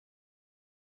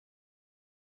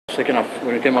Second half,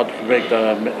 when we came out to break,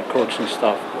 the coaching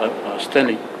staff,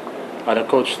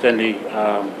 Coach Stanley,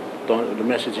 the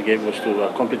message he gave was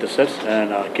to complete the sets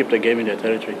and keep the game in their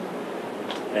territory.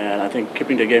 And I think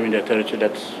keeping the game in their territory,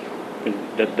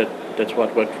 that's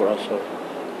what worked for us. So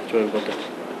that's where we got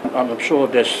that. I'm sure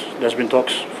there's been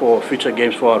talks for future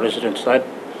games for our resident side,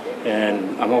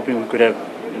 and I'm hoping we could have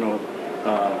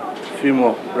a few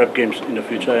more rep games in the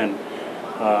future and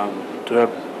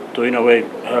to in a way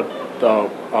help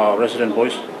our resident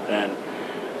boys, and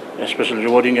especially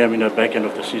rewarding them in the back end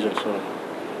of the season. So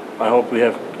I hope we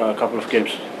have a couple of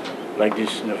games like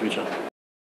this in the future.